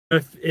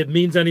if it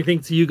means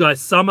anything to you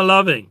guys. Summer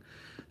loving.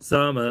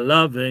 Summer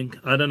loving.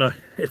 I don't know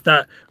if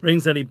that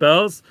rings any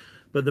bells,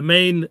 but the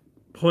main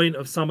point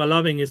of summer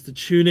loving is to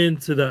tune in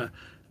to the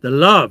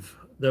love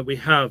that we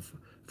have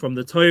from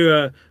the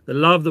Torah, the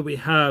love that we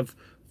have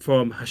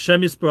from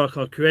Hashem Yisbarach,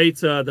 our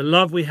creator, the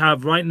love we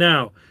have right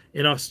now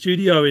in our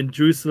studio in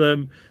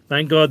Jerusalem.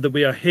 Thank God that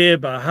we are here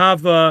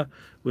ba'ahava,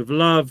 with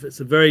love. It's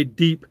a very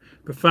deep,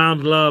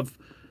 profound love.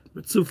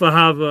 Ritzufa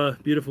Hava,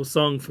 beautiful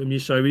song from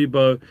Yishai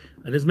Ribo.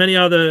 And there's many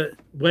other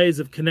ways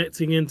of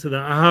connecting into the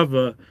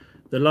ahava,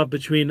 the love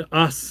between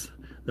us,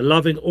 the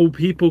Loving All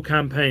People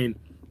campaign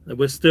that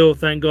we're still,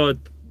 thank God,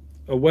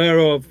 aware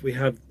of. We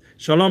have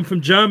Shalom from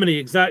Germany,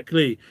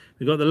 exactly.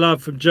 We've got the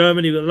love from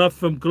Germany, we've got love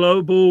from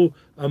global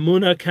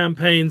Emuna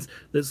campaigns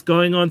that's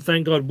going on,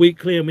 thank God,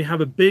 weekly. And we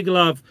have a big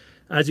love,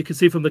 as you can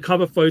see from the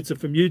cover photo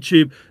from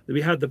YouTube, that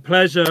we had the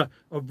pleasure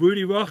of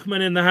Rudy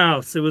Rochman in the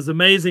house. It was an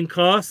amazing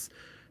class.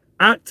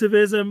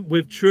 Activism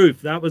with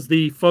truth, that was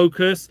the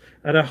focus.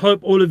 And I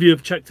hope all of you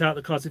have checked out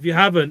the class. If you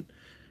haven't,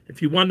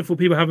 if you wonderful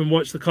people haven't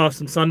watched the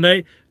class on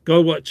Sunday, go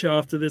watch it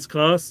after this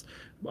class.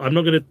 I'm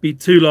not going to be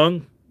too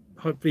long,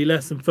 hopefully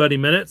less than 30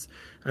 minutes.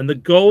 And the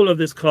goal of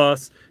this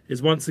class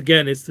is, once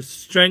again, is to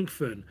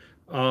strengthen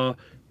our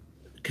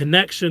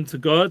connection to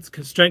God,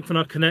 strengthen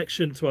our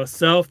connection to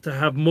ourselves, to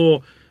have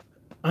more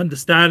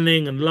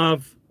understanding and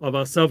love of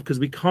ourselves, because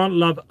we can't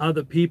love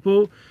other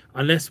people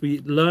unless we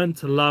learn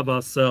to love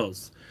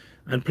ourselves.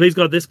 And please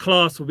God, this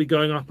class will be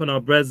going up on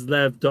our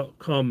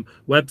breslev.com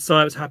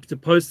website. I was happy to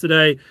post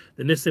today.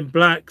 The Nissim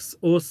Black's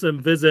awesome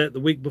visit the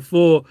week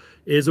before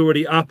is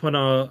already up on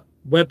our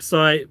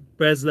website,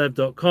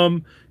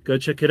 breslev.com. Go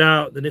check it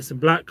out. The Nissim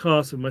Black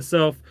class with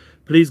myself.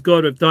 Please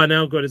God, with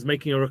Darnell, God is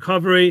making a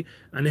recovery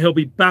and he'll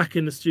be back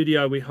in the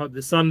studio, we hope,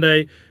 this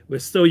Sunday. We're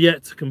still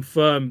yet to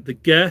confirm the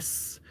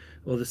guests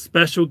or the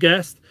special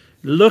guest.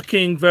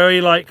 Looking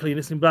very likely,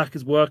 Nissim Black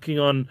is working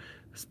on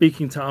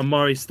speaking to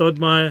Amari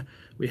Stodmeyer.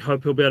 We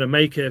hope he'll be able to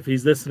make it. If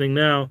he's listening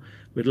now,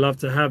 we'd love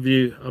to have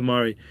you,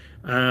 Amari.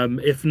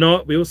 If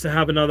not, we also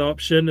have another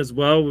option as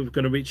well. We're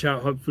going to reach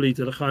out hopefully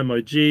to the Chaim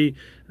OG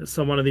at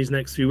some one of these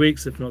next few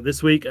weeks, if not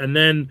this week. And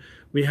then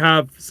we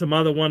have some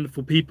other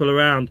wonderful people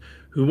around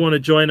who want to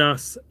join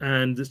us,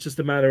 and it's just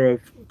a matter of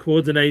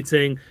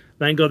coordinating.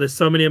 Thank God there's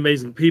so many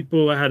amazing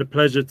people. I had a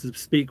pleasure to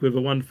speak with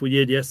a wonderful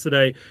Yid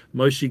yesterday,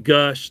 Moshe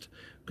Gersht.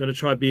 Going to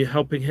try to be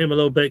helping him a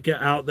little bit, get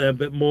out there a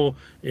bit more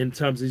in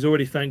terms, he's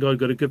already, thank God,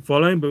 got a good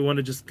following, but we want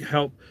to just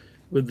help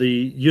with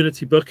the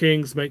Unity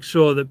bookings, make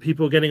sure that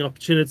people are getting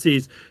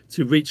opportunities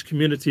to reach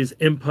communities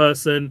in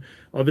person.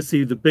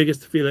 Obviously, the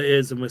biggest feeler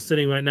is, and we're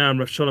sitting right now in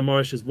Rav Shalom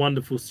Morish's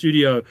wonderful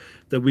studio,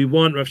 that we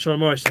want Rav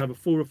Shalom Morish to have a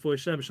full Refuah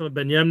Shem, Shalom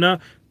Ben Yemna,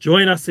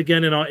 join us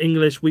again in our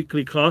English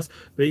weekly class.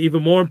 But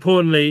even more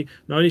importantly,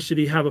 not only should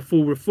he have a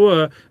full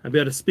Refuah and be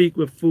able to speak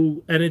with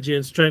full energy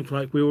and strength,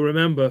 like we will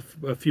remember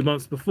a few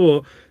months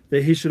before,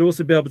 that he should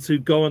also be able to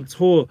go on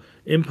tour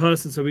in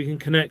person so we can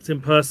connect in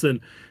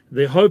person.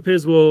 The hope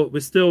is, we're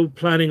still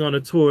planning on a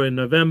tour in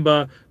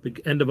November,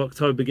 end of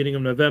October, beginning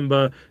of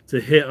November,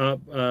 to hit up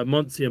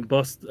Monsey and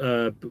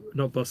Boston,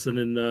 not Boston,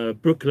 in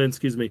Brooklyn,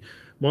 excuse me,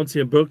 Monsey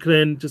and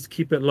Brooklyn, just to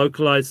keep it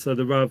localized so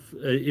the Rav,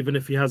 even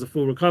if he has a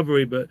full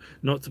recovery, but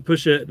not to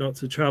push it, not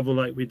to travel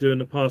like we do in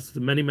the past to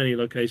many, many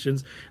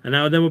locations. And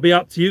now then we'll be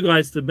up to you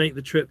guys to make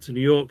the trip to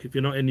New York if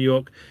you're not in New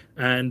York.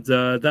 And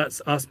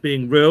that's us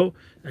being real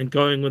and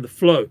going with the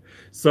flow.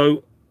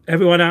 So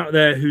everyone out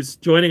there who's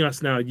joining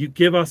us now, you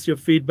give us your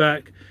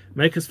feedback,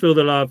 make us feel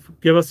the love,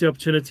 give us the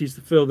opportunities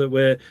to feel that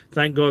we're,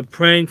 thank God,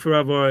 praying for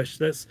Rav Orish.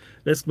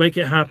 Let's make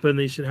it happen.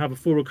 He should have a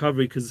full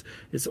recovery, because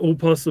it's all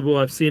possible.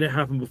 I've seen it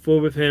happen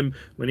before with him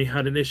when he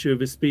had an issue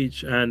with his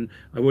speech, and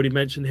I already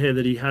mentioned here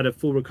that he had a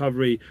full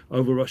recovery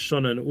over Rosh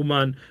Hashanah and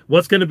Uman.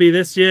 What's going to be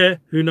this year?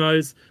 Who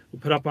knows? We'll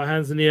put up our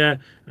hands in the air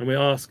and we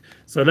ask.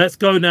 So let's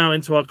go now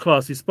into our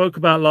class. We spoke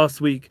about last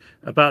week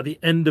about the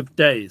end of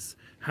days.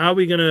 How are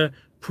we going to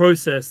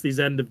process these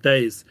end of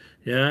days?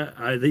 Yeah,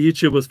 the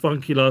YouTube was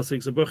funky last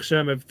week, so Baruch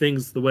Hashem,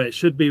 everything's the way it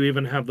should be. We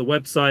even have the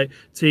website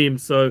team.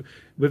 So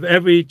with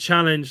every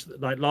challenge,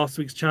 like last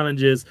week's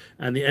challenges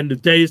and the end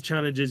of days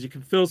challenges, you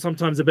can feel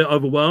sometimes a bit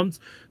overwhelmed.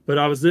 But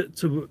I was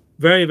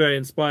very, very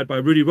inspired by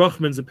Rudy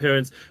Rochman's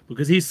appearance,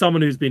 because he's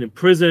someone who's been in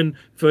prison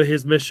for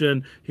his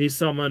mission. He's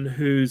someone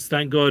who's,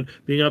 thank God,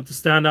 being able to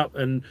stand up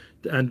and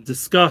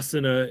discuss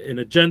in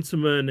a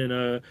gentleman, in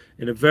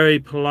a very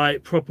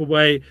polite, proper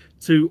way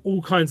to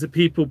all kinds of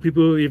people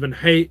who even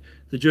hate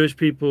the Jewish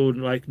people,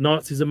 like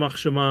Nazis and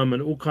Machshamam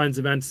and all kinds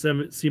of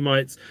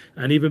anti-Semites,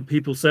 and even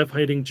people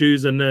self-hating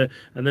Jews, and then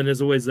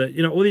there's always that,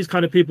 you know, all these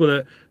kind of people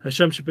that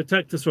Hashem should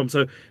protect us from.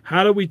 So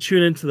how do we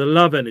tune into the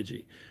love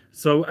energy?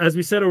 So as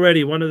we said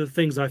already, one of the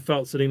things I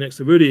felt sitting next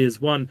to Rudy is,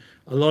 one,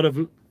 a lot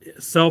of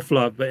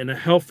self-love, but in a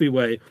healthy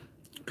way,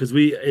 because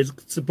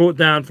it's brought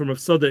down from Rav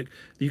Tzadok.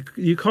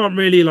 You can't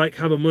really like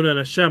have Emuna and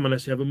Hashem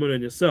unless you have Emuna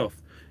in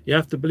yourself. You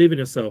have to believe in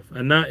yourself,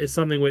 and that is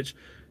something which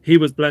he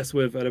was blessed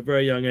with at a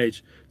very young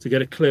age, to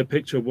get a clear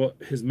picture of what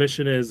his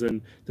mission is and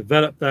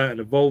develop that and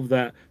evolve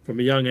that from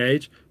a young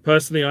age.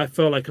 Personally, I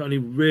felt like I only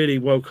really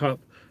woke up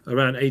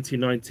around 18,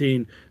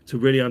 19 to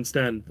really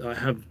understand I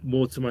have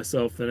more to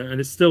myself, and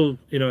it's still,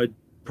 you know, a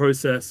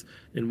process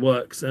in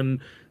works. And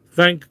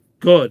thank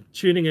God,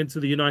 tuning into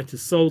the United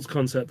Souls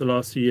concept the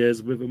last few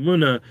years with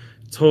Emuna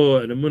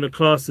Tour and Emuna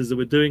classes that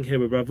we're doing here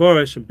with Rav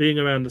Orish, and being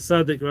around the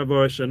Tzaddik Rav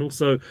Orish, and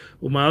also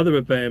all my other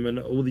Rebbeim, and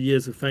all the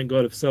years of, thank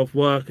God, of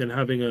self-work and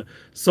having a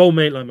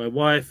soulmate like my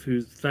wife,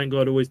 who's, thank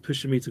God, always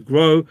pushing me to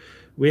grow.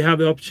 We have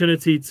the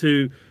opportunity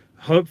to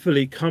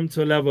hopefully come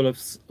to a level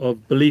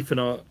of belief in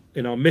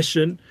our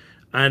mission,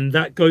 and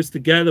that goes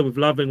together with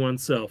loving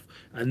oneself,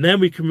 and then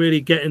we can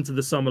really get into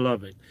the summer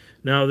loving.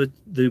 Now,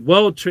 the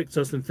world tricks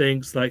us and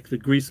thinks, like the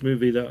Grease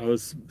movie that I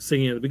was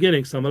singing at the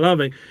beginning, Summer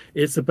Loving,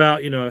 it's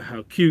about, you know,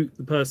 how cute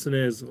the person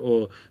is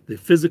or the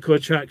physical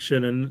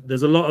attraction, and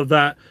there's a lot of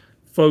that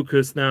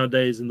focus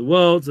nowadays in the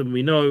world, and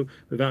we know,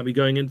 without me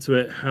going into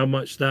it, how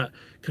much that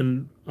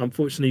can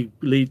unfortunately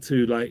lead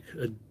to like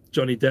a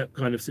Johnny Depp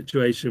kind of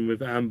situation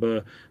with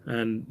Amber,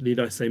 and need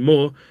I say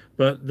more.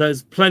 But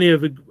there's plenty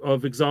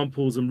of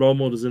examples and role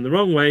models in the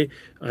wrong way.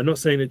 I'm not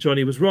saying that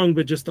Johnny was wrong,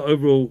 but just the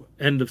overall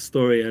end of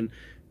story. And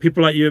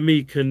people like you and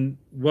me can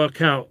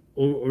work out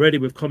already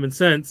with common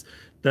sense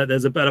that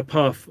there's a better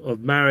path of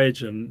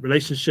marriage and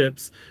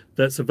relationships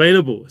that's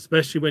available,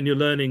 especially when you're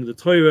learning the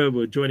Torah.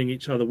 We're joining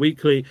each other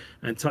weekly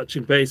and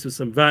touching base with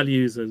some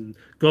values and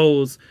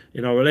goals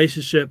in our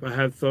relationship. I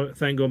have,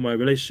 thank God, my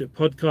relationship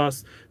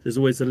podcast. There's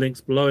always the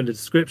links below in the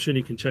description.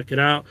 You can check it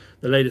out.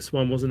 The latest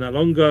one wasn't that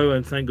long ago,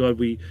 and thank God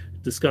we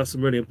discussed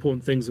some really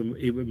important things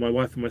with my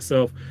wife and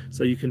myself,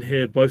 so you can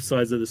hear both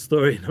sides of the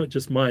story, not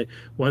just my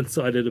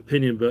one-sided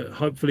opinion. But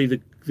hopefully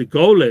the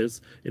goal is,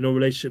 in all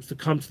relationships, to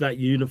come to that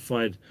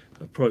unified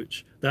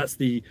approach. That's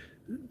the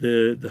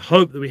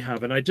hope that we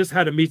have. And I just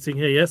had a meeting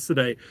here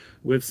yesterday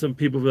with some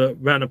people that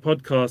ran a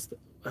podcast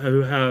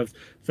who have,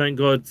 thank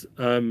God,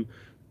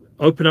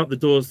 opened up the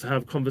doors to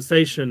have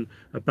conversation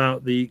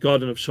about the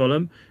Garden of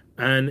Shalom,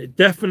 and it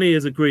definitely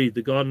is agreed,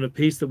 the Garden of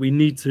Peace, that we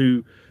need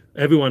to,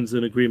 everyone's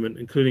in agreement,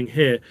 including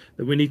here,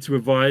 that we need to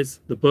revise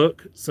the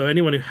book. So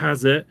anyone who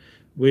has it,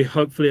 we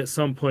hopefully at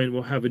some point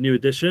will have a new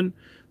edition.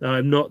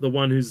 I'm not the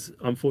one who's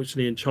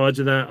unfortunately in charge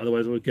of that,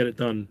 otherwise we'll get it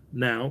done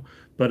now.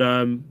 But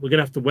we're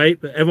gonna have to wait.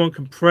 But everyone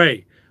can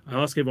pray.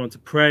 I ask everyone to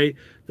pray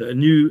that a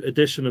new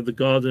edition of the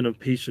Garden of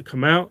Peace should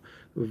come out,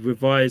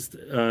 revised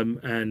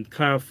and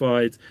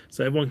clarified,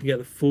 so everyone can get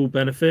the full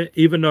benefit.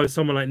 Even though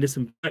someone like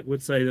Nissim Beck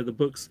would say that the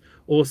book's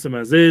awesome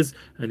as is,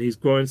 and he's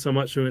growing so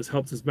much from it, it's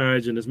helped his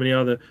marriage, and there's many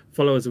other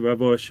followers of Rav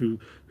Orish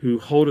who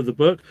hold of the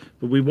book.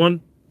 But we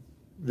want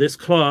this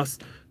class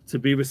to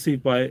be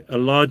received by a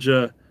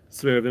larger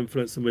sphere of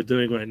influence than we're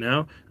doing right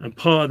now, and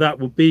part of that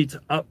will be to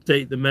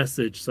update the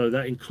message. So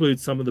that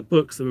includes some of the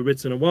books that were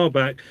written a while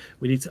back.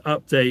 We need to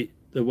update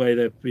the way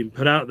they've been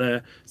put out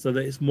there so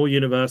that it's more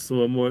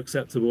universal and more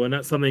acceptable, and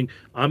that's something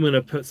I'm going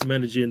to put some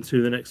energy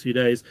into the next few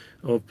days,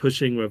 of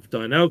pushing Rav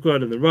Dayan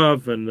Elgrod and the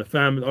Rav and the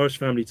family, the Orish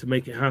family, to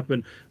make it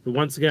happen. But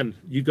once again,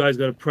 you guys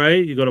got to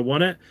pray, you got to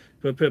want it,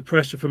 but put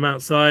pressure from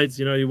outside.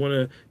 You know, you want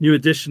a new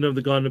edition of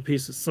the Garden of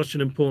Peace. It's such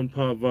an important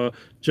part of our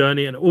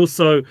journey. And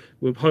also,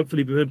 we've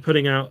hopefully been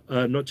putting out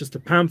not just a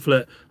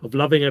pamphlet of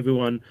loving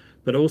everyone,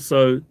 but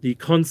also the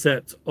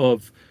concept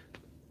of,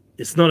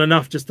 it's not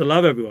enough just to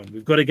love everyone.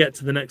 We've got to get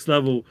to the next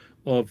level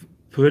of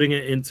putting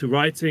it into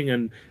writing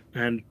and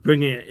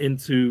bringing it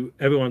into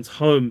everyone's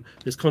home,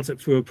 this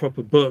concept through a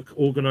proper book,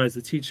 organize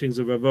the teachings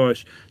of Rav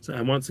Orish. So,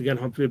 and once again,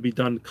 hopefully it'll be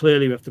done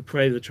clearly. We have to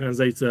pray the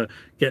translator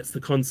gets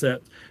the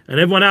concept. And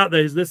everyone out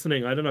there who's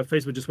listening, I don't know if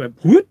Facebook just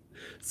went whoop,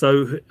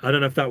 so I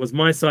don't know if that was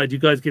my side. You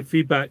guys give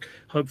feedback.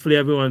 Hopefully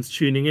everyone's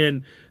tuning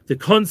in. The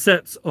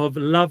concepts of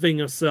loving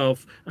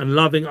yourself and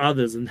loving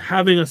others and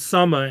having a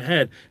summer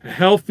ahead, a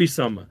healthy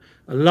summer,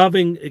 a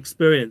loving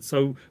experience.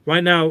 So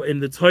right now in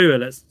the Torah,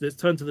 let's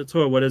turn to the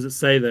Torah. What does it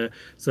say there?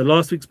 So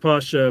last week's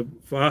parsha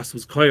for us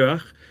was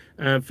Korach,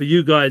 and for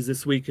you guys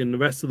this week in the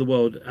rest of the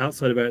world,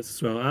 outside of Eretz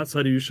Israel,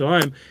 outside of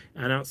Yerushalayim,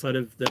 and outside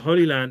of the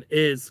Holy Land,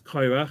 is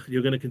Korach.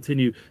 You're going to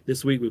continue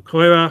this week with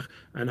Korach,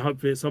 and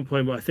hopefully at some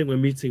point, I think we're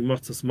meeting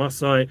Matos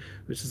Masai,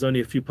 which is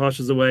only a few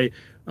parshas away.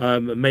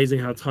 Amazing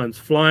how time's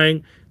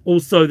flying.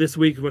 Also this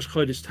week, Rosh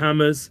Chodesh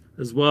Tammuz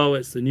as well.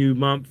 It's the new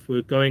month.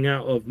 We're going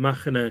out of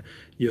Machane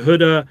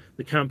Yehuda,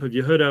 the camp of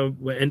Yehuda.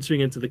 We're entering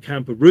into the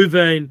camp of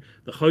Reuven,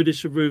 the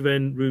Chodesh of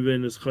Reuven.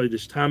 Reuven is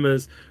Chodesh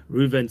Tammuz.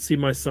 Reuven, see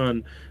my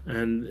son.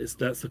 And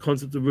that's the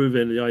concept of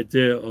Reuven, the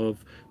idea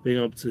of being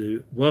able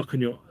to work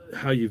on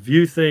how you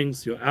view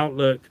things, your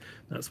outlook.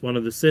 That's one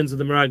of the sins of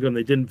the Meraglim.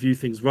 They didn't view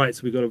things right,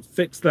 so we've got to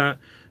fix that.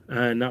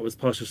 And that was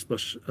Parsha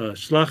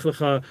Shlach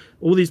Lecha.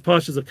 All these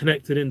parshas are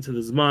connected into the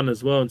Zman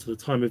as well, into the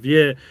time of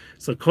year.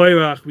 So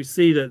Korach, we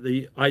see that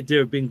the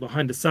idea of being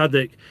behind the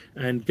Tzaddik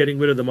and getting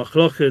rid of the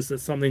machlokas,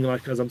 that's something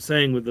like, as I'm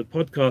saying with the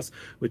podcast,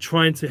 we're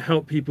trying to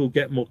help people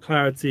get more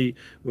clarity.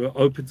 We're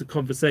open to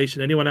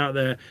conversation. Anyone out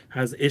there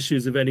has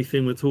issues of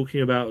anything we're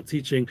talking about or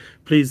teaching,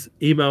 please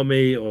email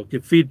me or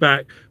give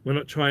feedback. We're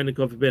not trying to,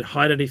 God forbid,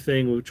 hide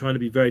anything. We're trying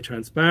to be very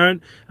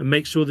transparent and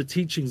make sure the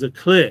teachings are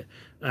clear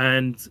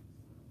and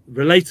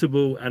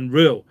relatable and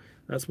real.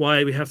 That's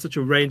why we have such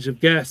a range of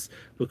guests,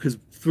 because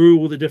through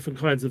all the different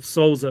kinds of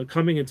souls that are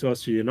coming into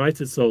us,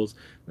 united souls,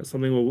 that's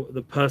something,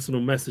 the personal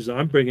message that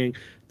I'm bringing,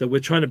 that we're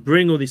trying to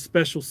bring all these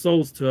special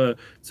souls to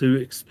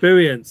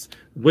experience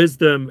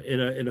wisdom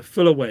in a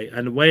fuller way.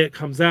 And the way it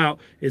comes out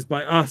is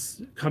by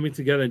us coming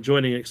together and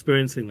joining and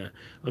experiencing that.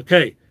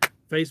 Okay.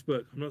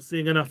 Facebook, I'm not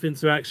seeing enough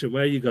interaction.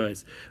 Where are you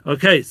guys?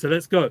 Okay, so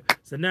let's go.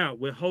 So now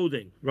we're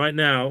holding right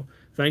now,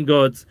 thank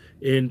God,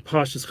 in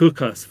Parshas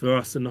Chukas for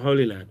us in the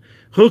Holy Land.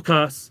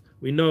 Chukas,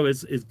 we know,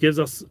 it gives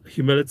us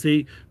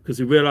humility, because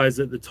we realize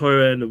that the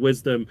Torah and the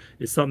wisdom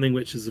is something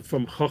which is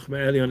from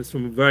Chochmah Elyon, it's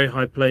from a very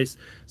high place.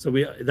 So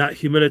that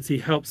humility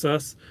helps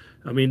us.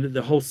 I mean,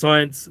 the whole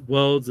science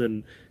world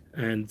and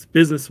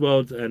business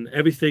world and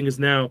everything is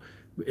now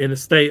in a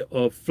state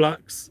of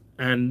flux.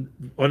 And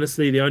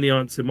honestly, the only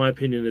answer, in my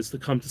opinion, is to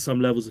come to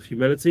some levels of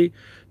humility,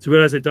 to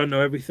realize they don't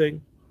know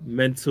everything.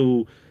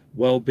 Mental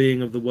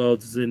well-being of the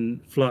world is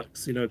in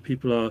flux. You know,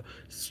 people are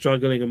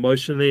struggling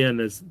emotionally, and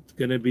there's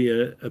going to be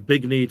a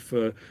big need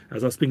for,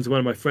 as I was speaking to one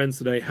of my friends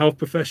today, health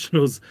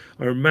professionals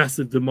are in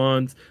massive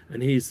demand,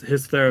 and his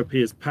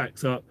therapy is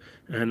packed up,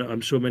 and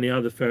I'm sure many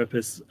other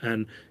therapists.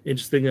 And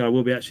interestingly, I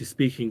will be actually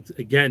speaking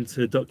again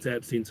to Dr.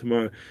 Epstein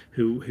tomorrow,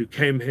 who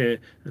came here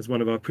as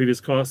one of our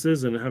previous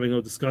classes, and having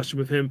a discussion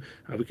with him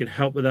how we can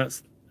help with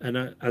that. And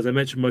as I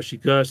mentioned,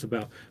 Moshe Gersh,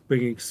 about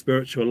bringing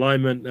spiritual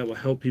alignment that will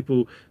help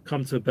people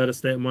come to a better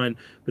state of mind.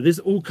 But this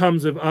all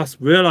comes with us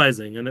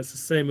realizing, and it's the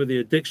same with the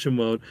addiction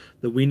world,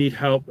 that we need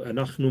help, and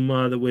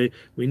achnuma, that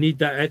we need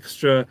that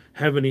extra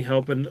heavenly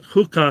help. And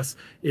chukas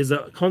is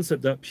a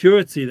concept, that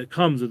purity that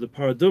comes with the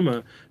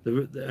paraduma.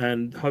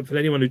 And hopefully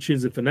anyone who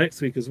tunes in for next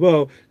week as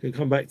well can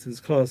come back to this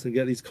class and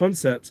get these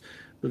concepts.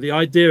 But the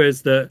idea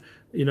is that,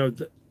 you know,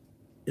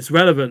 it's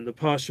relevant, the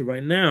Parsha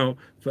right now,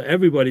 for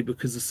everybody,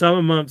 because the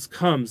summer months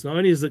comes. Not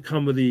only does it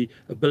come with the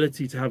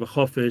ability to have a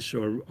chofish,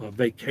 or a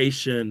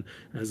vacation,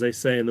 as they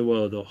say in the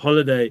world, or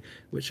holiday,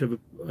 whichever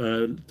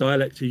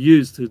dialect you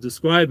use to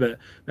describe it,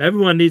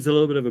 everyone needs a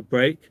little bit of a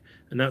break.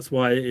 And that's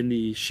why in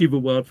the Shiva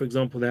world, for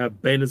example, they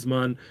have Bein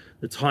Zman,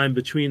 the time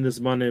between the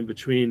Zmanim,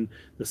 between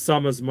the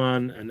summer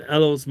Zman and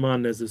Elul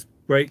Zman. There's this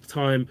break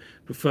time,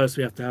 but first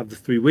we have to have the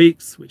 3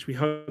 weeks, which we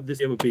hope this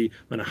year will be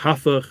when a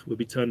Hafach will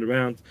be turned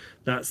around.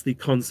 That's the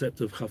concept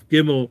of Chaf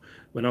Gimel.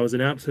 When I was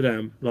in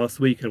Amsterdam last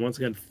week, and once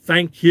again,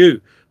 thank you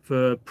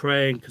for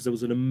praying, because it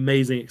was an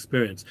amazing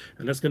experience.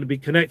 And that's going to be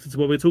connected to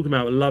what we're talking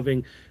about,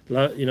 loving,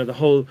 you know, the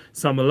whole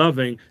summer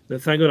loving.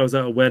 But thank God I was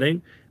at a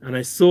wedding, and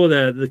I saw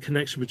there the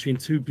connection between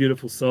two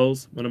beautiful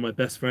souls, one of my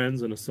best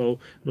friends and a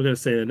soul. I'm not going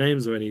to say their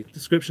names or any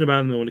description about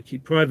them, I want to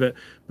keep private,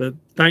 but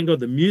thank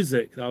God the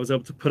music that I was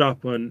able to put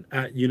up on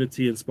at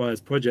Unity Inspires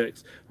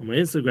Projects on my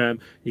Instagram,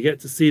 you get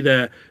to see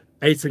their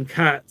Eitan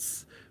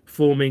Katz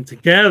forming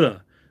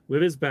together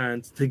with his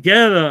band,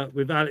 together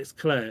with Alex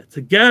Clare,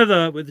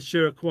 together with the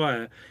Shira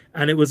Choir,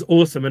 and it was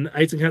awesome. And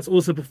Eitan Katz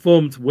also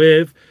performed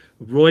with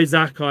Roy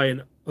Zakai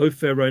and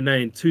Ofer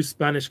Ronain, two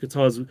Spanish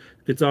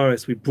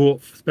guitarists we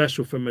brought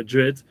special from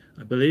Madrid,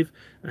 I believe,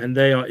 and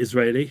they are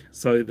Israeli,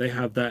 so they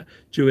have that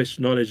Jewish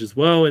knowledge as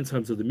well in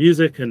terms of the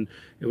music, and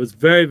it was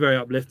very, very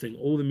uplifting,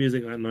 all the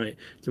music that night.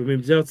 So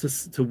we've been able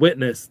to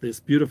witness this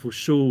beautiful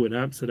shul in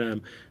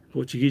Amsterdam,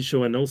 Portuguese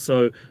show, and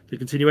also the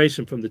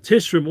continuation from the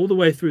Tishrim all the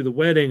way through the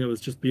wedding. It was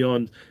just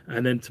beyond.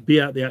 And then to be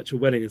at the actual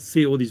wedding and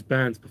see all these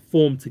bands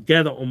perform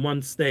together on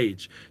one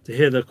stage, to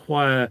hear the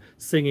choir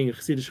singing, a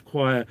Chassidish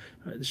choir,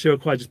 the Shira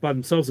choir just by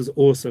themselves is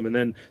awesome. And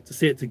then to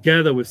see it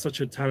together with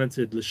such a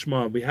talented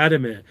Lishma. We had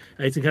him here,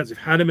 Eitan Katz. We've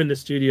had him in the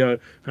studio,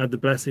 had the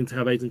blessing to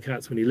have Eitan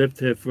Katz when he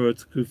lived here for a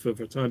Tekufa,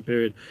 for a time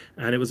period,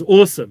 and it was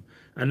awesome.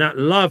 And that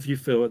love you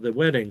feel at the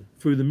wedding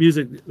through the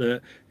music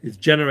that is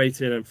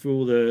generated, and through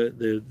all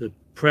the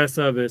prayer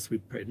service, we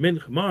prayed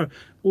Mincha, Gemara,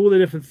 all the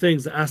different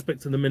things, the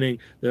aspects of the meaning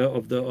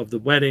of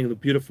the wedding, the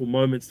beautiful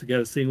moments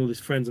together, seeing all these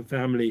friends and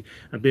family,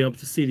 and being able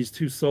to see these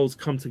two souls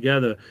come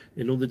together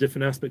in all the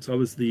different aspects. I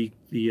was the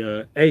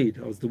aid,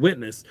 I was the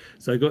witness,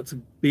 so I got to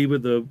be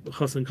with the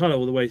Chas and Kala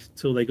all the way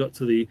till they got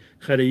to the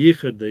Cheder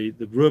Yichud,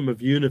 the room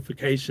of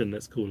unification,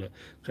 let's call it.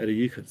 Cheder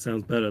Yichud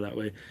sounds better that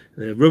way.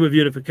 The room of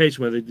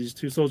unification, where these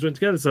two souls went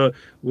together. So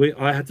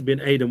I had to be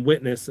an aid and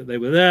witness that they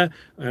were there,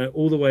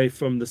 all the way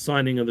from the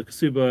signing of the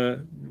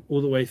Ksuba,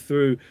 all the way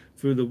through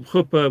the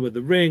chuppah with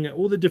the ring,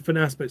 all the different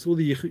aspects, all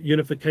the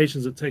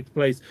unifications that take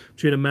place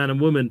between a man and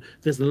woman.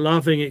 This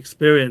loving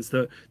experience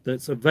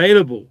that's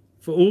available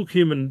for all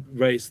human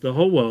race. The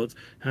whole world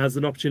has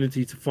an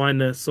opportunity to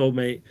find their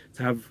soulmate,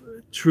 to have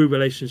true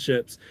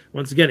relationships.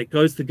 Once again, it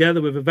goes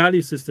together with a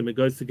value system. It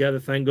goes together,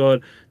 thank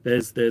God.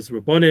 There's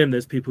Rabbonim,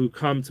 there's people who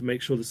come to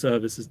make sure the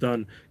service is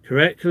done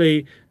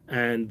correctly,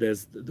 and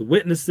there's the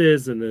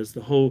witnesses, and there's the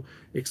whole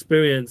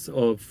experience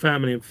of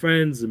family and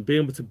friends, and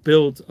being able to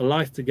build a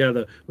life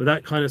together with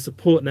that kind of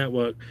support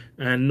network,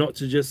 and not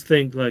to just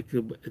think like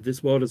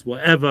this world is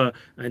whatever,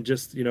 and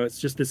just, you know, it's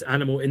just this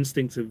animal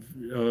instinct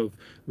of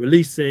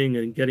releasing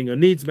and getting your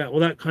needs met, all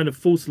that kind of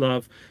false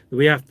love that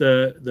we have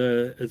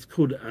to, it's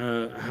called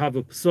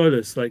Ahava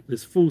Psolis, like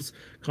this false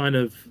kind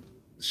of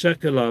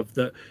sheker love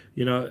that,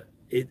 you know,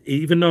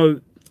 even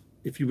though,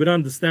 if you would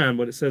understand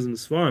what it says in the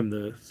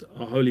Sfarim,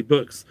 our holy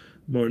books,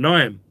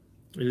 Moranayim,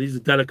 these are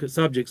delicate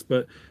subjects,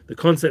 but the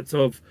concept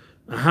of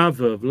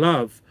ahava, of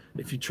love,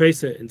 if you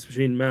trace it into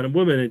between man and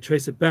woman and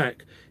trace it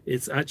back,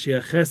 it's actually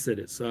a chesed.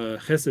 It's a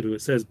chesed, who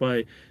it says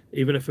by,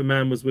 even if a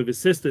man was with his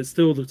sister, it's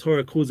still, the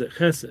Torah calls it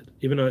chesed,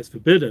 even though it's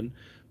forbidden.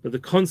 But the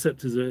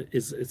concept is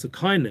it's a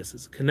kindness,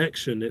 it's a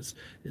connection, it's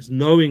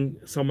knowing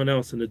someone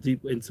else in a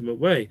deep, intimate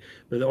way.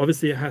 But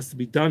obviously it has to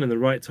be done in the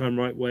right time,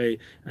 right way.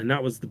 And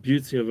that was the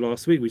beauty of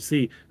last week. We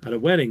see at a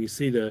wedding, you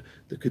see the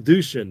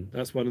kedushin.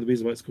 That's one of the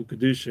reasons why it's called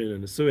kedushin.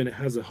 And the suin, it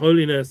has a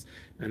holiness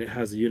and it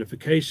has a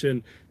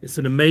unification. It's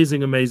an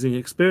amazing, amazing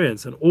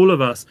experience. And all of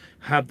us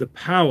have the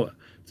power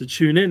to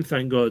tune in,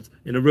 thank God,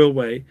 in a real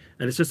way.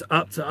 And it's just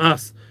up to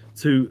us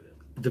to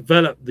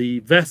develop the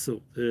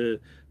vessel,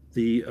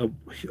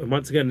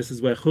 once again, this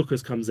is where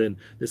chukas comes in,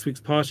 this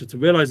week's parsha, to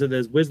realize that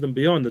there's wisdom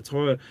beyond the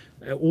Torah.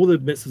 All the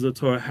mitzvahs of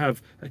Torah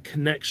have a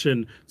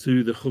connection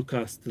to the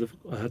chukas, to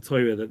the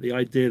Torah, that the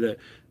idea that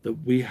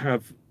we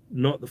have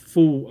not the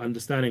full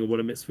understanding of what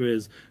a mitzvah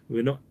is,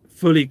 we're not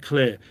fully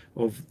clear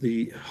of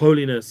the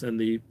holiness and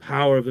the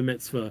power of a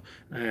mitzvah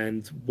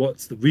and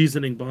what's the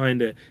reasoning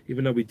behind it.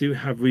 Even though we do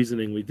have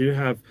reasoning, we do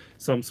have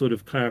some sort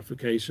of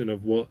clarification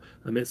of what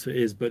a mitzvah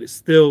is, but it's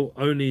still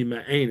only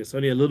ma'ain, it's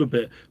only a little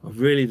bit of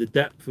really the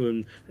depth.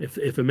 And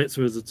if a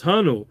mitzvah is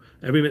eternal,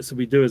 every mitzvah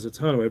we do is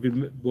eternal, every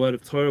word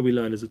of Torah we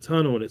learn is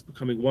eternal, and it's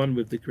becoming one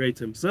with the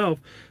Creator himself.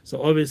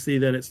 So obviously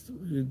then it's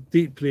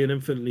deeply and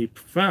infinitely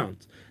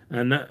profound,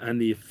 and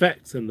the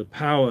effects and the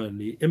power and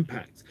the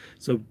impact.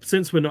 So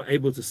since we're not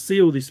able to see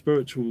all these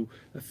spiritual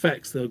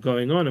effects that are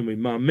going on, and we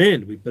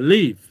ma'amin, we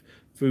believe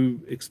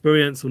through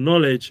experiential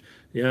knowledge,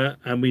 yeah,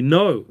 and we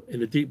know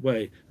in a deep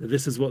way that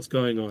this is what's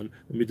going on,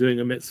 and we're doing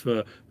a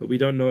mitzvah, but we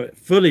don't know it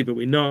fully, but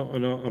we know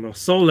on our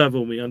soul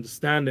level, and we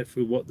understand it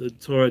through what the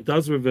Torah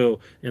does reveal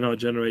in our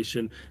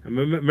generation. And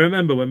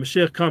remember, when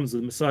Mashiach comes,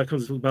 the Messiah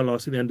comes, to talk about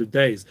last in the end of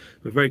days,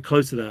 we're very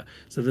close to that.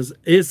 So there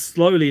is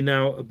slowly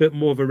now a bit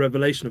more of a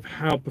revelation of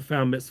how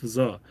profound mitzvahs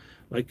are.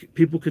 Like,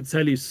 people could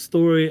tell you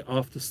story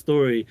after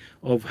story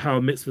of how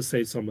a mitzvah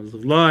saved someone's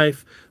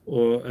life,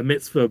 or a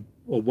mitzvah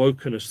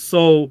awoken a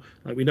soul.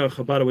 Like, we know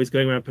Chabad always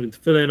going around putting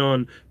tefillin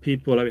on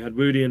people. Like, we had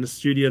Rudy in the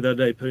studio the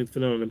other day putting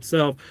tefillin on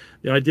himself.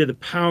 The idea, the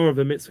power of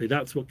a mitzvah,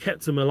 that's what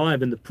kept him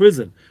alive in the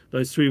prison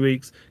those 3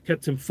 weeks,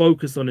 kept him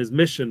focused on his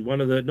mission.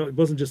 It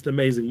wasn't just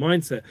amazing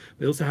mindset,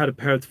 but he also had a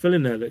pair of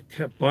tefillin there that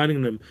kept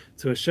binding them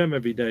to Hashem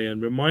every day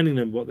and reminding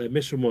them what their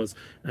mission was.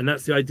 And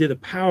that's the idea, the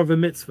power of a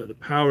mitzvah, the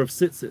power of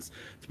tzitzis,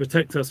 to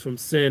protect us from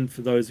sin.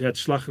 For those who had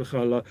Shlach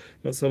Lecha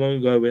not so long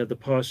ago, we had the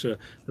Parsha,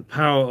 the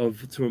power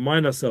to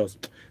remind ourselves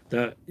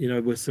that, you know,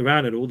 we're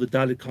surrounded, all the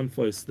Dalit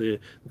Konfos, the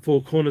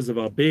four corners of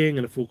our being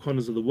and the four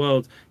corners of the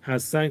world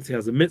has sanctity,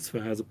 has a mitzvah,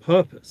 has a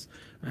purpose.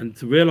 And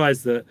to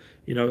realize that,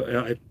 you know,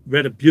 I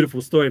read a beautiful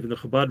story from the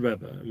Chabad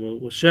Rebbe,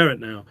 and we'll share it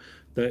now,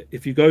 that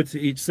if you go to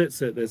each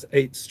sitzit, there's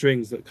 8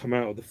 strings that come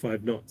out of the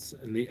 5 knots.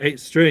 And the 8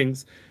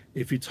 strings,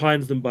 if you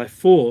times them by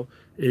 4,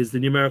 is the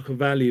numerical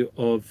value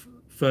of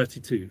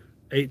 32.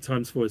 8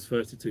 times 4 is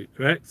 32,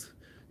 correct?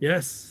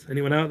 Yes?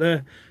 Anyone out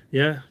there?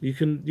 Yeah, you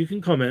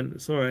can comment.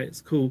 It's all right.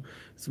 It's cool.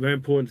 It's very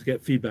important to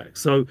get feedback.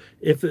 So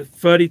if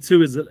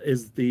 32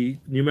 is the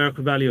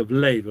numerical value of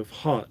leiv, of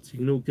heart, you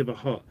can all give a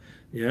heart.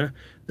 Yeah,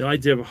 the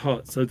idea of a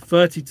heart. So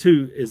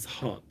 32 is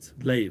heart,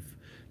 leiv.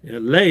 Yeah,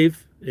 leiv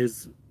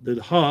is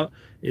the heart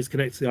is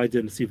connected to the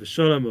idea of Nesivas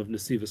Shalom, of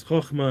Nesivas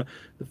Chochmah,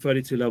 the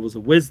 32 levels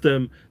of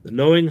wisdom, the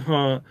knowing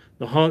heart.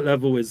 The heart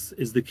level is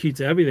the key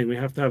to everything. We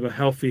have to have a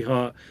healthy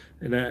heart.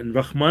 And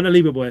Rahman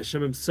Alibaboy,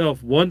 Hashem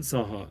himself wants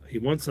our heart. He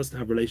wants us to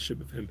have a relationship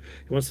with him.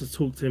 He wants us to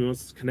talk to him. He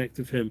wants us to connect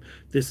with him.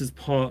 This is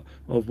part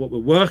of what we're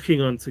working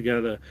on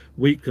together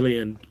weekly,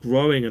 and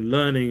growing and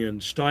learning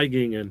and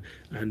steiging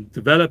and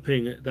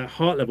developing that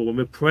heart level. When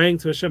we're praying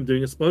to Hashem,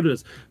 doing a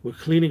spodus, we're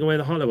cleaning away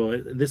the heart level.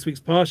 In this week's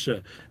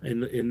Parsha,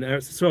 in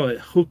Eretz Yisrael,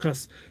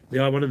 Chukas,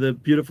 one of the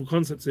beautiful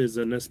concepts is,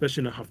 and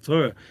especially in the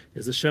Haftorah,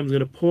 is Hashem's going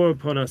to pour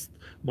upon us,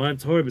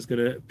 Mayim Torah is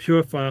going to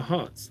purify our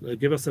hearts,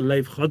 give us a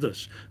Leiv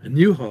Chodesh, a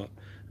new heart.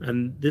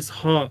 And this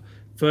heart,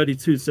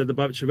 32, said the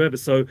Babich Rebbe.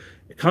 So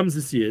it comes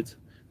this year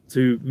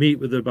to meet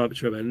with the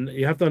Babich Rebbe. And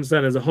you have to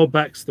understand, there's a whole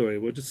backstory.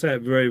 We'll just say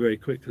it very, very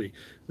quickly.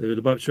 The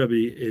Babich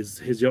Rebbe is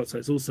his Yotzai.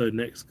 It's also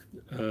next,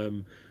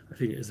 I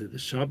think, is it the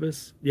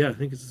Shabbos? Yeah, I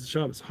think it's the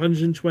Shabbos.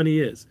 120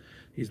 years.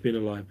 He's been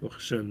alive, Baruch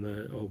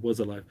Hashem, or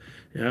was alive.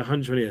 Yeah,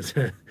 120 years.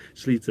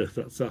 Shlita,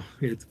 that's how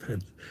it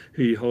depends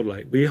who you hold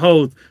like. We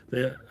hold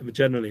that,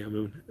 generally, I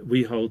mean,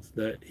 we hold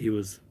that he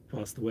was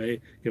passed away.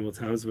 Gimel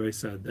Tam, was a very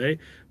sad day.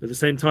 But at the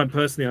same time,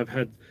 personally, I've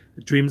had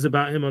dreams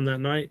about him on that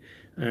night,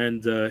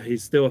 and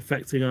he's still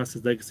affecting us.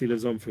 His legacy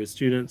lives on for his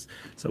students.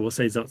 So we'll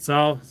say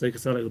Zatzal,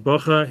 Zekasalik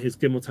L'Bocha, his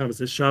Gimel Tam is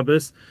his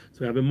Shabbos.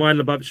 So we have in mind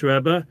Lubavitch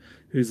Rebbe,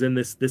 who's in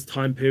this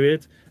time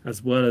period,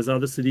 as well as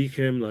other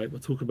Tzaddikim, like we'll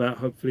talk about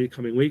hopefully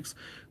coming weeks.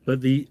 But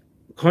the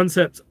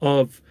concept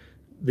of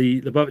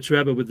the Lubavitch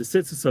Rebbe with the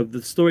Sitzah, so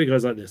the story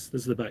goes like this.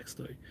 This is the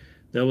backstory.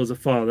 There was a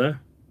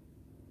father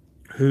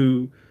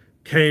who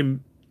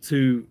came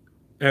to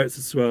Eretz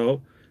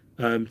Yisrael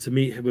to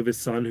meet him with his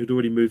son, who'd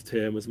already moved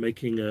here and was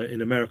making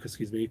in America.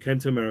 Excuse me, he came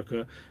to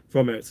America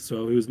from Eretz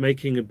Yisrael. He was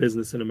making a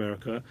business in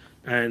America,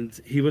 and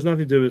he was nothing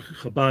to do with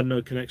Chabad,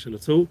 no connection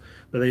at all.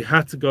 But they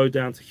had to go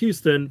down to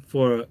Houston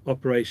for an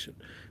operation.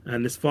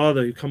 And this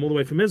father, who come all the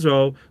way from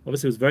Israel,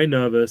 obviously was very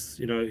nervous.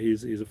 You know,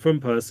 he's a frum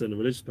person, a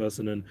religious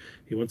person, and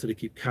he wanted to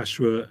keep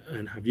kashrut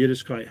and have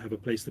Yiddishkeit, have a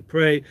place to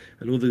pray,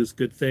 and all those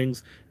good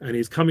things. And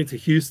he's coming to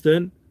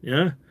Houston,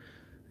 yeah,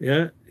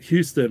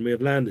 Houston. We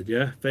have landed,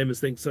 yeah, famous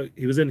thing. So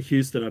he was in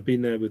Houston. I've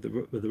been there with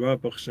the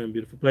Rav, Baruch Hashem,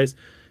 beautiful place.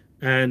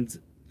 And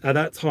at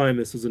that time,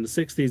 this was in the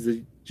 60s.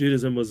 The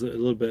Judaism was a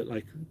little bit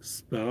like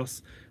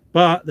sparse.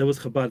 But there was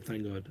Chabad,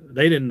 thank God.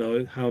 They didn't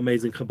know how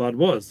amazing Chabad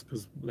was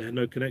because they had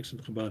no connection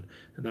to Chabad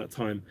at that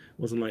time.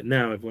 It wasn't like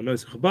now. Everyone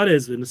knows who Chabad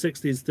is. In the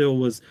 60s, still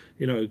was,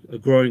 you know, a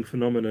growing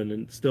phenomenon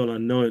and still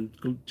unknown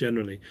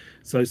generally.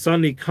 So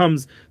suddenly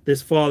comes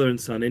this father and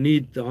son. They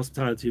need the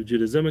hospitality of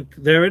Judaism. And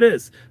there it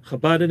is,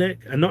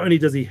 Chabadinik. And not only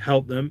does he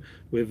help them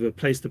with a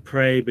place to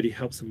pray, but he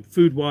helps them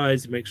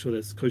food-wise. He makes sure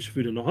there's kosher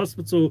food in the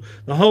hospital.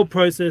 The whole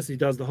process, he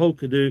does the whole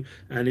kadu.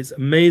 And it's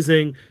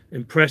amazing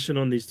impression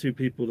on these two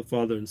people, the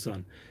father and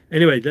son.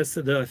 Anyway,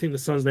 I think the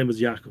son's name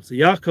was Yaakov. So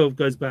Yaakov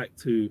goes back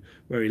to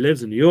where he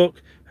lives in New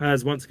York,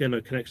 has once again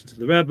no connection to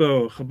the Rebbe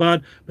or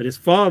Chabad, but his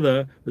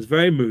father was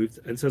very moved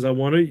and says, I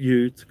want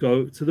you to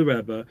go to the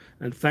Rebbe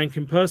and thank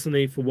him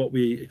personally for what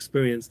we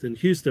experienced in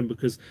Houston,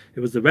 because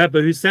it was the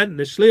Rebbe who sent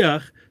the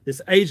Shliach,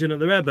 this agent of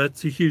the Rebbe,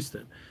 to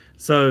Houston.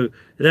 So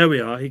there we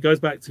are. He goes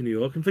back to New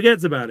York and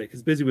forgets about it.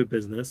 He's busy with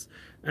business.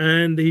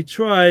 And he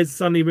tries,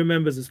 suddenly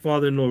remembers his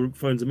father-in-law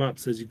phones him up,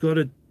 says, you've got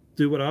to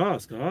do what I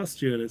asked. I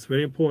asked you, and it's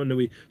really important that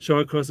we show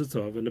across the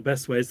top. And the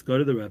best way is to go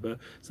to the Rebbe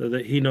so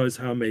that he knows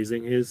how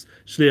amazing his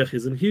shliach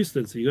is in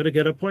Houston. So you got to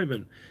get an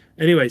appointment.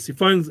 Anyway, so he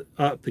phones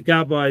up the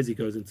Gabbis. He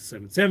goes into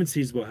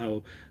 770s,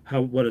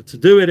 what a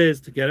to-do it is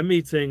to get a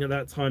meeting at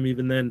that time,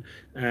 even then.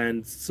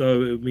 And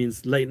so it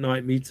means late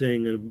night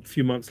meeting a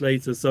few months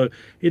later. So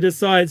he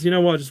decides, you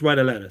know what, I'll just write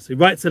a letter. So he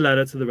writes a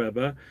letter to the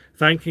Rebbe,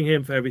 thanking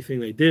him for everything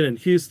they did in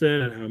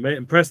Houston and how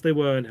impressed they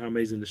were and how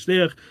amazing the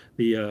shliach,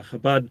 the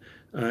Chabad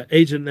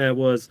agent there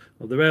was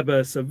of the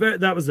Rebbe. So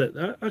that was it.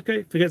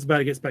 Okay, forgets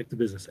about it, gets back to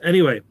business.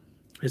 Anyway,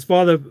 his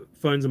father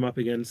phones him up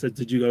again and said,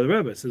 did you go to the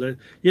Rebbe? So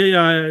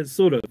yeah,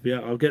 sort of.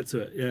 Yeah, I'll get to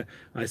it. Yeah,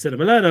 I sent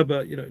him a letter,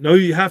 but, you know, no,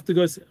 you have to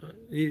go.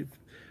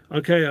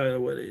 Okay,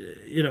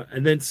 you know,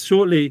 and then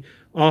shortly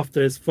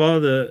after his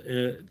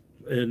father,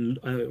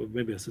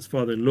 maybe it's his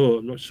father-in-law,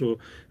 I'm not sure,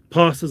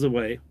 passes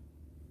away.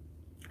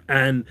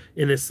 And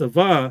in his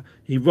Savah,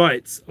 he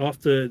writes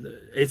after,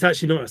 it's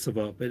actually not a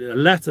Savah, but a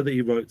letter that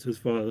he wrote to his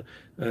father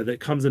that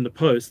comes in the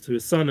post to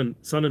his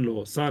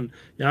son-in-law, son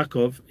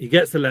Yaakov. He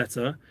gets the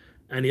letter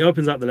and he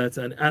opens up the letter,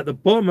 and at the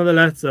bottom of the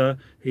letter,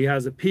 he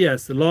has a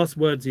PS, the last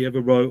words he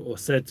ever wrote or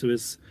said to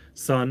his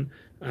son,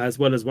 as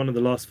well as one of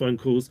the last phone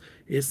calls.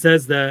 It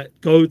says there,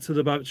 go to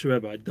the Bavitcher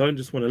Rebbe. I don't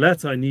just want a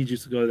letter, I need you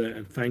to go there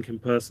and thank him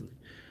personally.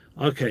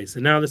 Okay, so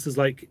now this is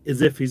like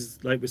as if he's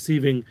like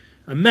receiving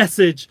a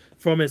message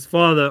from his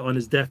father on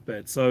his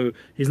deathbed. So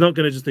he's not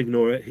going to just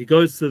ignore it. He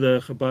goes to the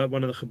Chabad,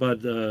 one of the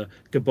Chabad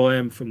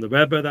Gaboim from the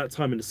Rebbe at that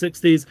time in the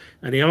 60s,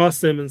 and he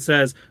asks him and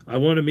says, I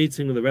want a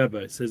meeting with the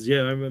Rebbe. He says, yeah,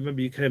 I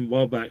remember you came a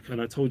while back and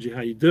I told you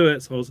how you do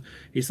it. So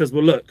he says,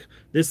 well, look,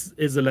 this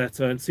is a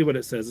letter, and see what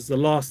it says. It's the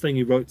last thing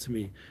you wrote to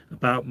me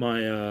about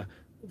my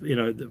you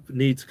know, the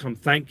need to come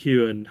thank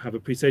you and have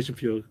appreciation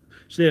for your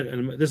shliach.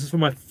 And this is from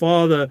my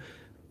father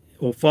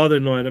or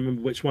father-in-law, I don't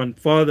remember which one,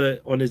 father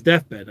on his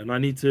deathbed, and I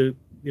need to,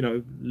 you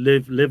know,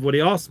 live what he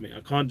asked me.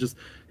 I can't just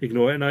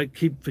ignore it, and I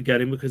keep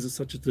forgetting because it's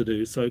such a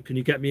to-do. So can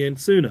you get me in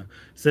sooner?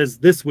 It says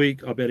this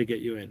week I'll better get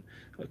you in,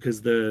 because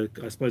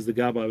I suppose the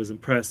Gabbai was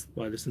impressed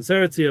by the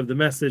sincerity of the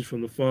message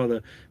from the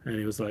father, and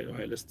he was like, all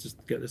right, let's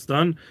just get this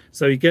done.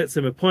 So he gets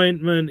him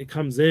appointment. He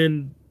comes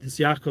in, this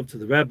Yaakov, to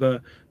the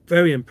Rebbe,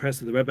 very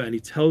impressed with the Rebbe, and he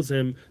tells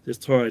him this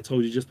Torah I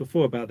told you just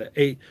before about the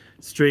 8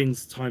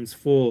 strings times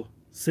 4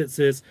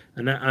 tzitzis,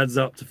 and that adds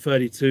up to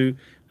 32,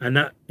 and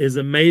that is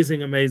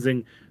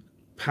amazing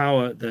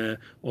power there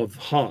of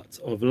heart,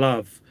 of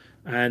love,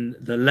 and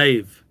the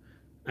lave.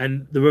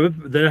 And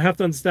they have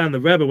to understand the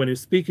Rebbe, when he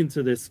was speaking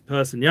to this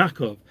person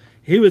Yaakov,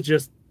 he was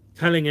just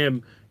telling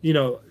him, you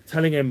know,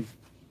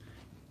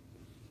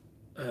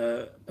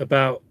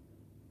 about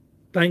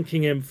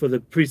thanking him for the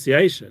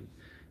appreciation.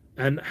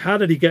 And how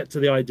did he get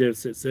to the idea of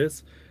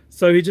tzitzis?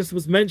 So he just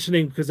was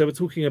mentioning, because they were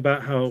talking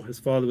about how his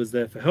father was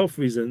there for health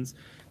reasons,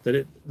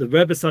 that the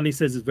Rebbe suddenly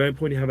says it's very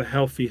important you have a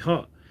healthy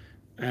heart.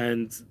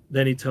 And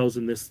then he tells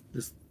him this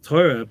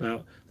Torah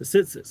about the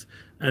tzitzis.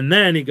 And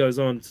then he goes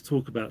on to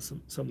talk about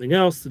something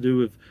else to do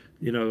with,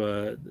 you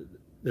know,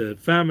 the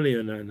family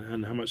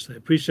and how much they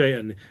appreciate,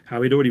 and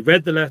how he'd already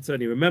read the letter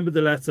and he remembered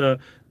the letter.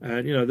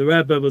 And, you know, the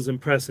Rebbe was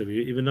impressive.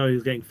 Even though he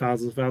was getting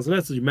thousands and thousands of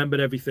letters, he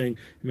remembered everything.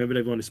 He remembered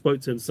everyone who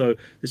spoke to him. So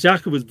this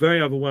Yaakov was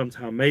very overwhelmed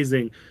how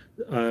amazing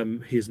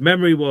his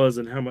memory was,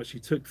 and how much he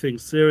took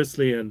things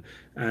seriously,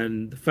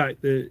 and the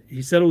fact that he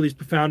said all these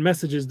profound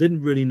messages,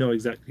 didn't really know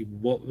exactly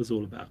what it was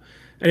all about.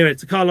 Anyway,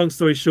 to cut a long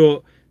story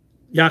short,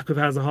 Yaakov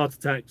has a heart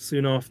attack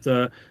soon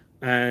after,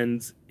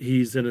 and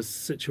he's in a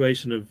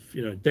situation of,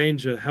 you know,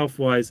 danger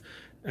health-wise,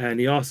 and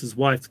he asks his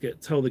wife to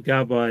tell the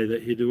Gabbai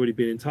that he'd already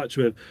been in touch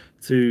with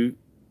to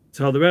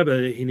tell the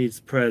Rebbe that he needs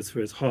prayers for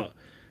his heart.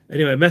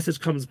 Anyway, a message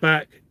comes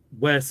back,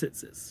 wear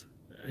tzitzis.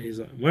 And he's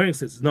like, I'm wearing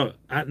tzitzis. No,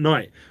 at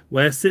night.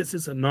 Wear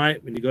tzitzis at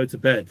night when you go to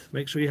bed.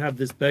 Make sure you have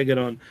this beged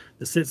on,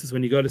 the tzitzis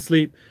when you go to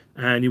sleep,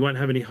 and you won't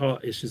have any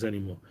heart issues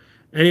anymore.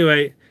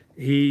 Anyway,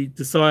 he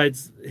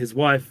decides, his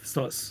wife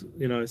starts,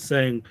 you know,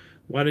 saying,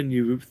 why didn't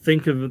you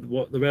think of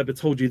what the Rebbe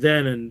told you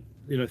then, and,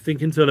 you know,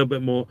 think into it a little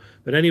bit more.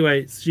 But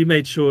anyway, she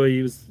made sure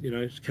he was, you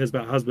know, she cares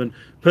about her husband,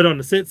 put on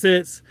the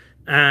tzitzits,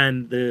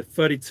 and the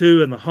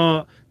 32 and the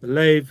heart, the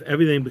lave,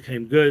 everything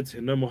became good,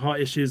 and no more heart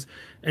issues.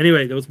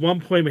 Anyway, there was one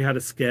point we had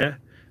a scare,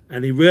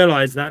 and he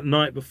realized that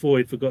night before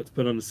he forgot to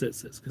put on the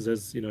tzitzits, because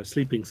there's, you know,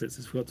 sleeping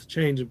tzitzits, forgot to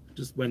change, and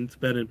just went to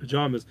bed in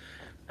pajamas.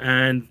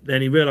 And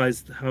then he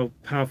realized how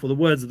powerful the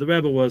words of the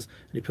Rebbe was,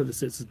 and he put the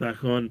tzitzits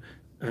back on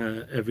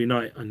every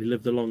night, and he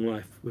lived a long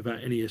life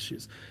without any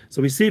issues.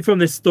 So we see from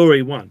this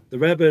story, one, the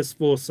Rebbe's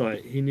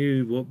foresight. He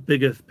knew what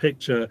bigger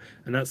picture,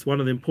 and that's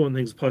one of the important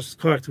things of Parshas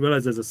Korach, to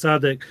realize there's a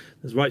tzaddik,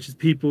 there's righteous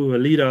people who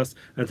lead us,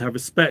 and to have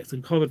respect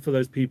and covet for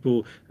those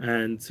people,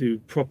 and to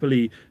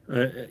properly,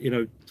 you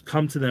know,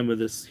 come to them with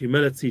this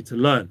humility to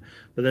learn.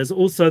 But there's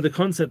also the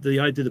concept, the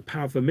idea, the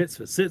power of a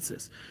mitzvah,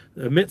 tzitzis.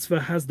 A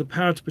mitzvah has the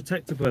power to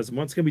protect a person.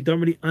 Once again, we don't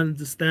really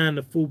understand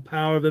the full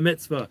power of a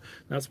mitzvah.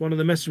 That's one of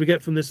the messages we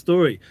get from this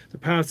story. The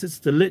power of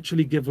tzitzis to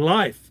literally give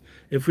life.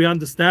 If we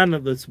understand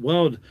that this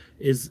world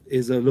is a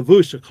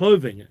levush, a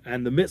clothing,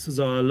 and the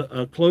mitzvahs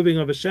are a clothing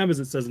of Hashem, as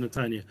it says in the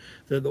Tanya,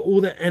 that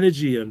all the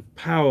energy and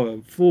power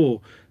and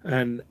full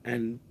and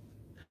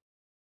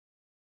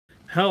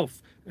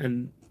health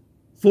and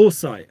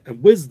foresight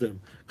and wisdom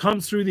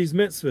comes through these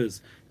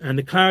mitzvahs, and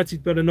the clarity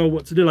to better know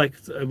what to do, like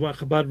what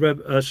Chabad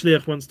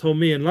Shliach once told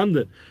me in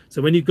London.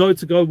 So when you go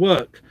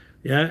work,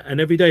 yeah, and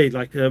every day,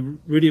 like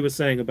Rudy was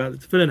saying about the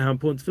tefillin, how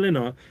important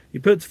tefillin are, you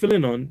put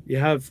tefillin on, you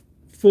have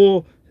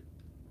 4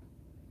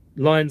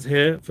 lines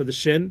here for the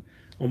shin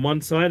on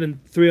one side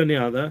and 3 on the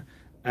other,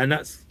 and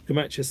that's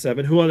Gematria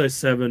 7. Who are those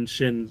 7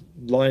 shin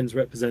lines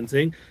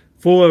representing?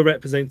 4 are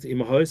representing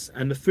Imahos,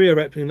 and the 3 are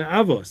representing the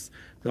Avos,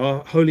 the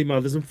holy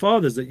mothers and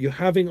fathers that you're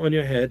having on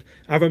your head,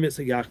 Avram,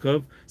 Yitzchak,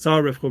 Yaakov,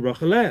 Sarah, Rivka,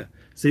 Rachel.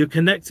 So you're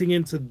connecting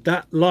into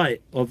that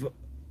light of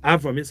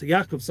Avram, Yitzchak,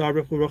 Yaakov,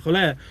 Sarah, Rivka,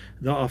 Rachel,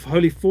 the of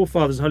holy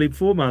forefathers, holy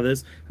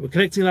foremothers. We're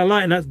connecting that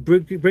light, and that's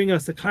bringing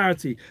us the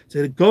clarity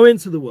to go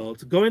into the world,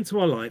 to go into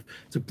our life,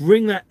 to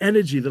bring that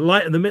energy, the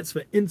light of the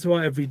mitzvah, into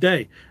our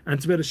everyday,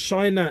 and to be able to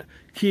shine that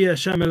Ki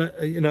Hashem,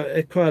 you know,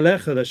 Ekra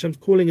Alecha, that Hashem's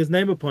calling His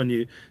name upon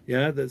you.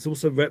 Yeah, that's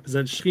also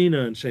represents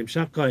Shechina and Shem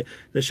Shakai. That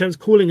Hashem's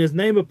calling His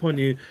name upon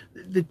you.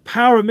 The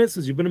power of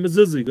mitzvahs. You've been a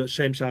mezuzah. You've got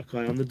Shem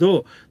Shakai on the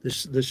door. The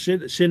Shin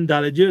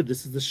Daled Yud.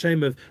 This is the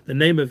shame of the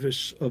name of the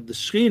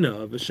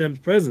Shechina, of Hashem's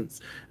presence.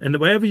 And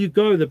wherever you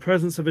go, the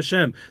presence of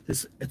Hashem,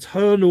 this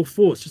eternal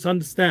force. Just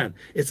understand,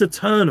 it's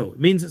eternal. It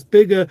means it's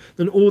bigger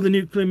than all the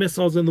nuclear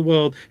missiles in the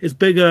world. It's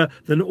bigger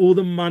than all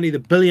the money, the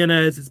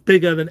billionaires. It's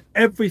bigger than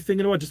everything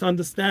in the world. Just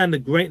understand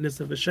the greatness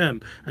of Hashem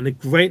and the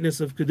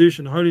greatness of Kedusha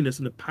and holiness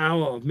and the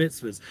power of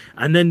mitzvahs.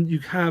 And then you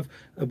have,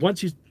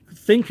 once you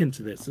think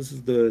into this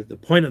is the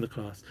point of the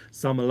class,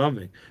 summer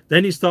loving,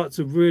 then you start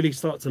to really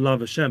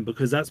love Hashem,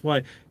 because that's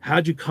why, how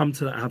do you come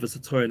to the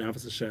Avos Torah and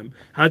Avos Hashem?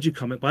 How do you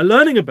come it? By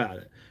learning about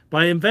it,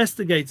 by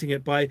investigating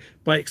it, by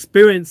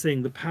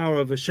experiencing the power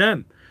of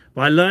Hashem,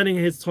 by learning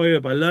His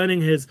Torah, by learning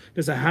His,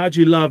 so how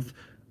do you love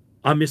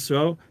Am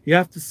Yisrael? You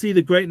have to see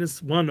the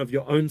greatness, one, of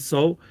your own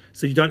soul,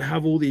 so you don't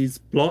have all these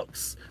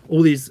blocks,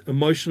 all these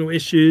emotional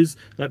issues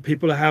that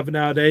people are having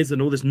nowadays,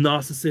 and all this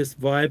narcissist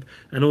vibe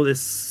and all this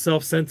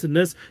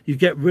self-centeredness. You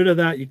get rid of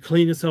that, you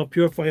clean yourself,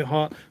 purify your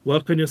heart,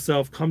 work on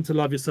yourself, come to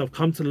love yourself,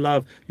 come to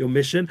love your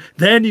mission.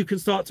 Then you can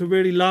start to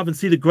really love and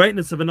see the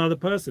greatness of another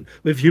person.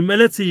 With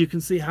humility, you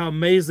can see how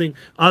amazing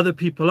other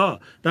people are.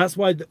 That's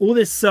why all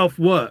this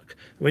self-work,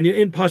 when you're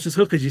in Parshas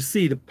Chukas, you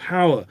see the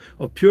power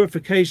of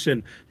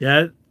purification,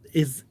 yeah,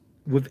 is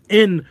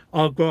within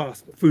our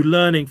grasp, through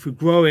learning, through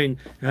growing,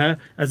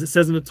 as it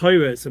says in the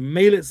Torah. So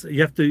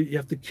you have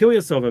to kill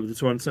yourself over the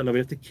Torah and level. You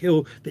have to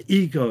kill the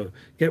ego,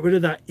 get rid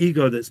of that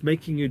ego that's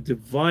making you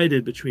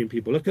divided between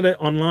people. Look at it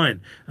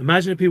online.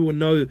 Imagine if people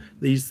know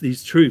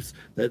these truths,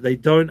 that they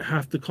don't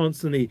have to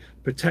constantly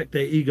protect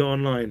their ego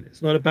online.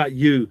 It's not about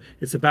you,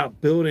 it's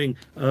about building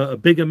a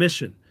bigger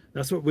mission.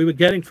 That's what we were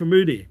getting from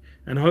Rudy,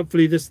 and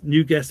hopefully this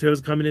new guest who is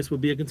coming in will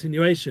be a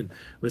continuation.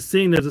 We're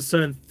seeing there's a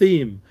certain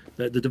theme,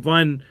 that the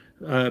divine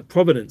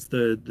providence,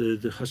 the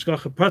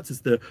hashgacha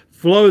pratis, the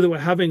flow that we're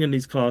having in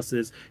these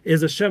classes,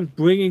 is Hashem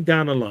bringing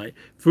down a light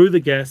through the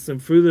guests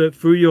and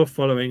through your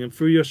following and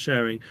through your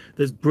sharing,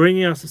 that's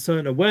bringing us a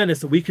certain awareness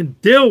that we can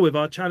deal with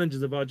our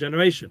challenges of our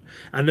generation.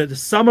 And that the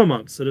summer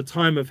months are the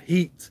time of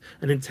heat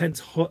and intense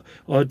hot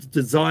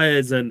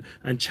desires and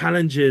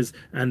challenges,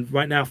 and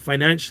right now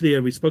financially,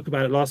 and we spoke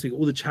about it last week,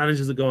 all the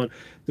challenges are gone,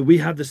 that we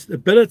have this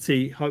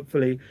ability,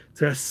 hopefully,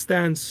 to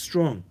stand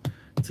strong,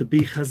 to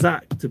be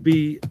chazak, to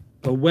be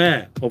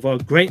aware of our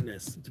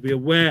greatness, to be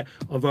aware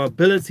of our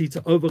ability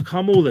to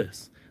overcome all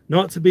this,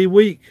 not to be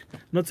weak,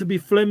 not to be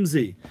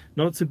flimsy,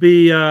 not to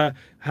be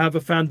have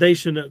a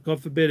foundation that,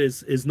 God forbid,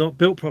 is not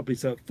built properly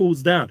so it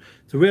falls down.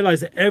 To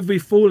realize that every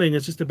falling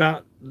is just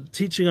about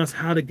teaching us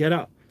how to get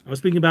up. I was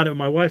speaking about it with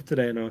my wife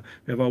today in we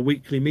have our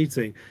weekly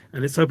meeting,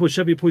 and it's so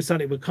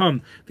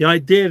become the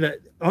idea that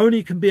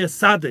only can be a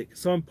tzaddik.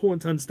 It's so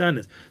important to understand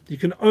this. You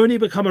can only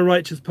become a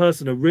righteous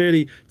person, a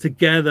really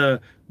together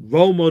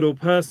role model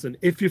person,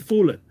 if you've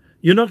fallen.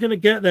 You're not going to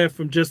get there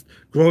from just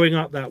growing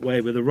up that way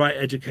with the right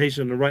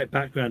education, the right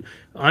background.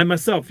 I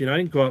myself, I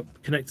didn't grow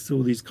up connected to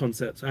all these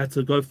concepts. I had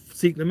to go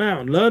seek them out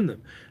and learn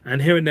them.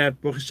 And here and there,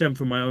 Baruch Hashem,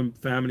 from my own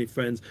family,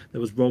 friends,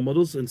 there was role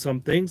models in some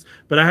things.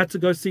 But I had to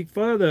go seek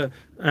further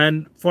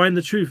and find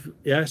the truth.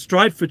 Yeah,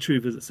 strive for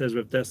truth, as it says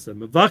with Dessa.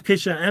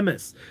 Mavakesha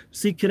emes.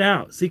 Seek it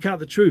out. Seek out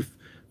the truth.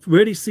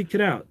 Really seek it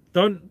out.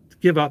 Don't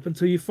give up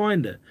until you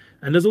find it.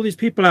 And there's all these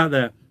people out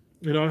there.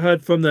 I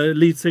heard from the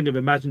lead singer of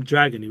Imagine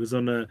Dragon. He was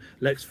on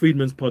Lex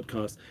Friedman's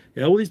podcast.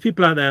 All these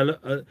people out there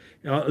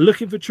are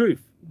looking for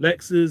truth.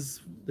 Lex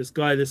is this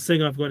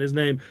singer, I've forgotten his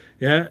name.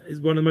 He's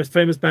one of the most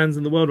famous bands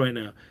in the world right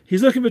now.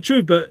 He's looking for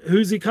truth, but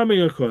who's he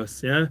coming across?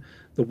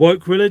 The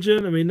woke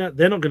religion,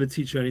 they're not going to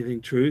teach you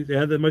anything true.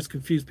 They're the most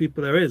confused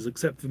people there is,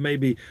 except for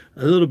maybe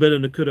a little bit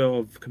of nakuda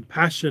of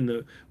compassion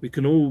that we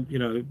can all,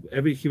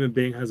 every human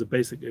being has a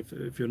basic,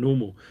 if you're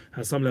normal,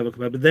 has some level of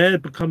compassion. But there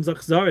it becomes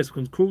akzaris,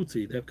 becomes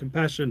cruelty. Their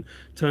compassion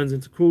turns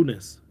into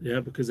cruelness,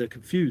 because they're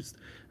confused.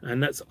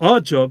 And that's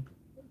our job,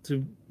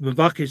 to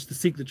mavakish, to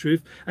seek the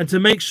truth, and to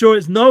make sure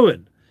it's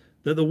known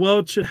that the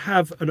world should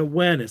have an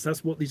awareness.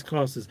 That's what these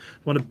classes,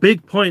 one of the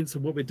big points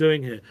of what we're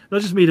doing here.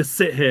 Not just me to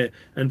sit here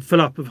and fill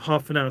up with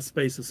half an hour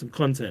space of some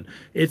content.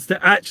 It's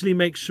to actually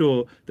make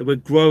sure that we're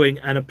growing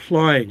and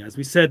applying. As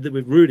we said that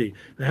with Rudy,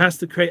 it has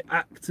to create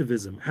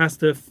activism, it has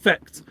to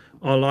affect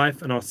our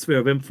life and our sphere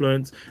of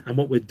influence and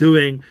what we're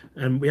doing.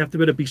 And we have to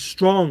be able to be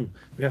strong.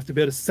 We have to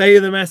be able to say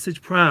the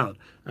message proud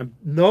and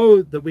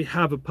know that we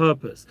have a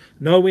purpose,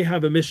 know we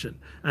have a mission,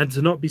 and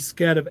to not be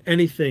scared of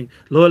anything.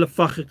 Lo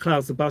lefacher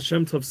klaus, the Baal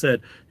Shem Tov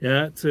said,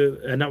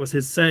 and that was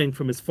his saying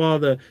from his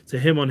father to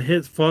him on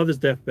his father's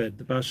deathbed,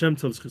 the Baal Shem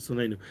Tov's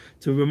Chesronenu,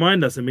 to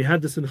remind us, and we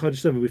had this in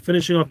Chodesh Tov, we're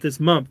finishing off this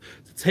month,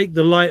 to take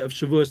the light of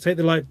Shavuos, take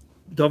the light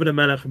David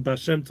HaMelech and Baal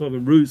Shem Tov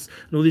and Rus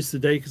and all these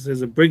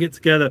Tzedekis and bring it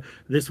together.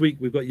 This week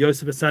we've got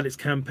Yosef Asadik's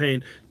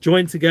campaign.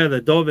 Join together,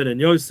 David and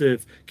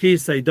Yosef,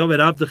 Kisei, David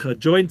Abdecha,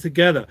 join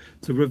together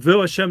to reveal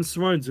Hashem's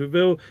throne, to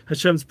reveal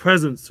Hashem's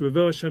presence, to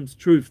reveal Hashem's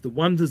truth, the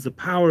wonders, the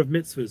power of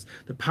mitzvahs,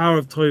 the power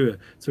of Torah,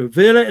 to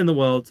reveal it in the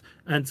world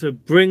and to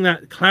bring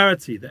that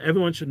clarity that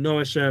everyone should know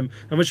Hashem,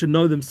 everyone should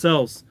know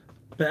themselves,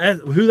 but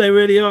who they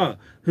really are,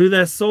 who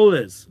their soul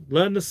is.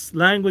 Learn the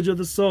language of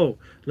the soul.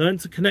 Learn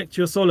to connect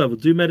to your soul level.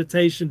 Do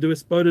meditation, do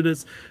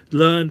espodatus,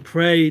 learn,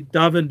 pray,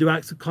 daven, do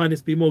acts of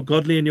kindness, be more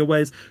godly in your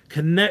ways.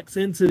 Connect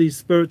into these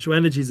spiritual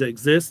energies that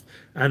exist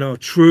and are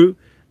true,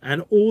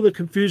 and all the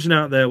confusion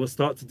out there will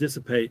start to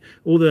dissipate.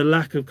 All the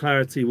lack of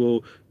clarity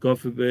will, God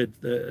forbid,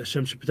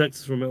 Hashem should protect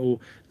us from it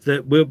all,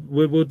 that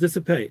will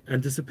dissipate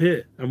and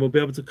disappear, and we'll be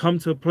able to come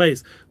to a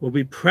place where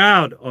we'll be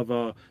proud of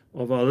our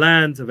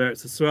land, of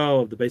Eretz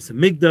Yisrael, of the base of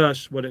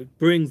Migdash, what it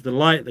brings, the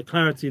light, the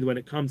clarity, when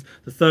it comes,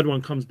 the third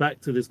one comes back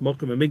to this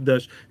Mokum and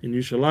Migdash in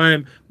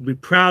Yerushalayim. We'll be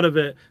proud of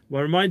it. Well,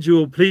 I remind you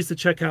all, please to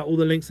check out all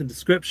the links in the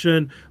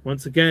description.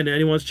 Once again,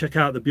 anyone wants to check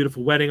out the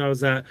beautiful wedding I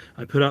was at,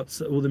 I put up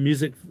all the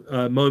music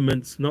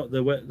moments, not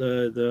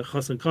the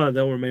Chas and Kala,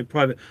 they'll remain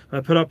private. I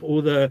put up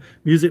all the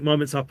music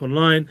moments up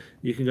online.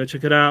 You can go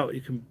check it out.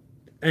 You can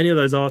any of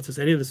those artists,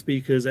 any of the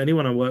speakers,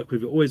 anyone I work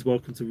with, you're always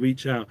welcome to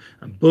reach out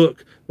and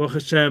book, Baruch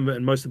Hashem,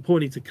 and most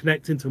importantly, to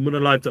connect into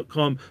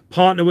Emunalive.com,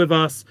 partner with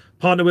us,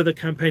 partner with the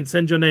campaign,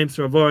 send your names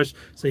to Avorish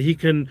so he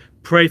can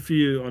pray for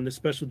you on this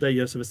special day,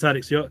 Yosef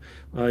Asadik's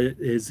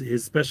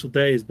his special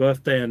day, his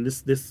birthday, and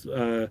this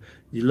Yilel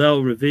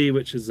Revi,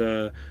 which is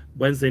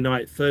Wednesday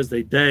night,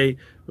 Thursday day,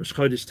 Rosh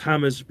Chodesh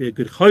Tammuz, should be a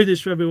good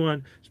Chodesh for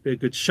everyone, should be a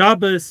good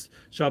Shabbos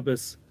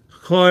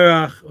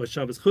Korach or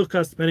Shabbos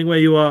Chukas, depending where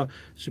you are.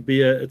 Should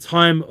be a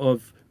time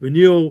of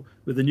renewal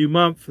with the new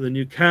month for the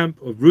new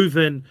camp of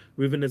Reuven.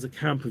 Reuven is a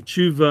camp of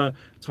tshuva,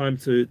 time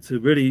to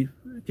really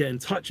get in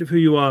touch with who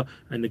you are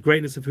and the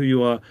greatness of who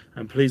you are.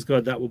 And please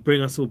God, that will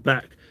bring us all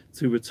back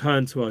to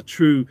return to our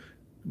true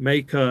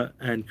maker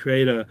and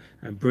creator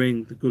and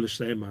bring the Gula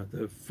Shlema,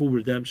 the full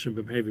redemption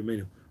from Hevi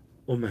Menu.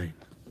 Amen.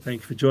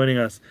 Thank you for joining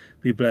us.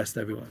 Be blessed,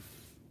 everyone.